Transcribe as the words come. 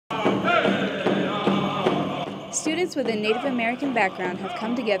Students with a Native American background have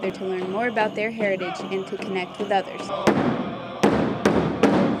come together to learn more about their heritage and to connect with others.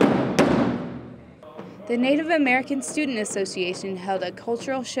 The Native American Student Association held a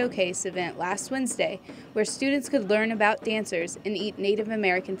cultural showcase event last Wednesday where students could learn about dancers and eat Native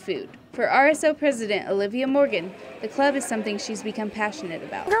American food. For RSO President Olivia Morgan, the club is something she's become passionate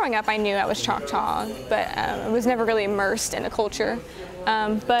about. Growing up, I knew I was Choctaw, but I was never really immersed in the culture.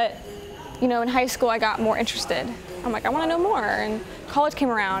 But you know, in high school, I got more interested. I'm like, I want to know more. And college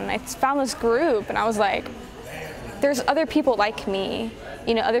came around, and I found this group, and I was like, there's other people like me,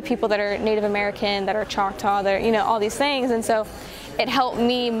 you know, other people that are Native American, that are Choctaw, that are, you know, all these things. And so it helped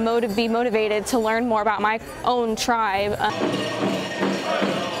me be motivated to learn more about my own tribe.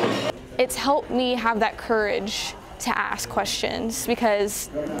 It's helped me have that courage to ask questions,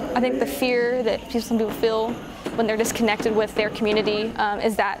 because I think the fear that some people feel when they're disconnected with their community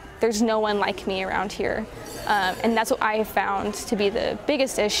is that there's no one like me around here. And that's what I have found to be the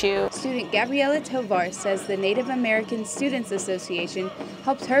biggest issue. Student Gabriela Tovar says the Native American Students Association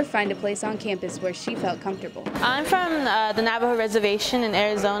helped her find a place on campus where she felt comfortable. I'm from the Navajo Reservation in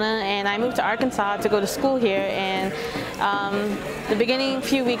Arizona, and I moved to Arkansas to go to school here. And the beginning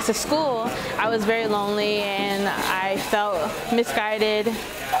few weeks of school, I was very lonely, and I felt misguided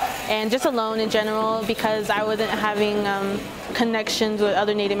and just alone in general, because I wasn't having connections with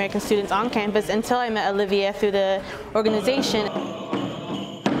other Native American students on campus until I met Olivia through the organization.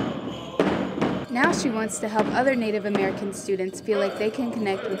 Now she wants to help other Native American students feel like they can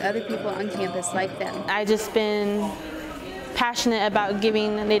connect with other people on campus like them. I've just been passionate about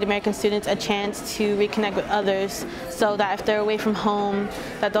giving Native American students a chance to reconnect with others, so that if they're away from home,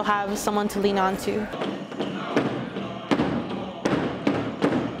 that they'll have someone to lean on to.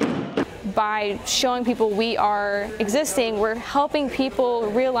 By showing people we are existing, we're helping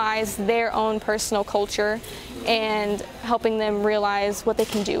people realize their own personal culture and helping them realize what they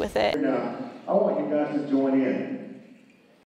can do with it. Now, I want you guys to join in.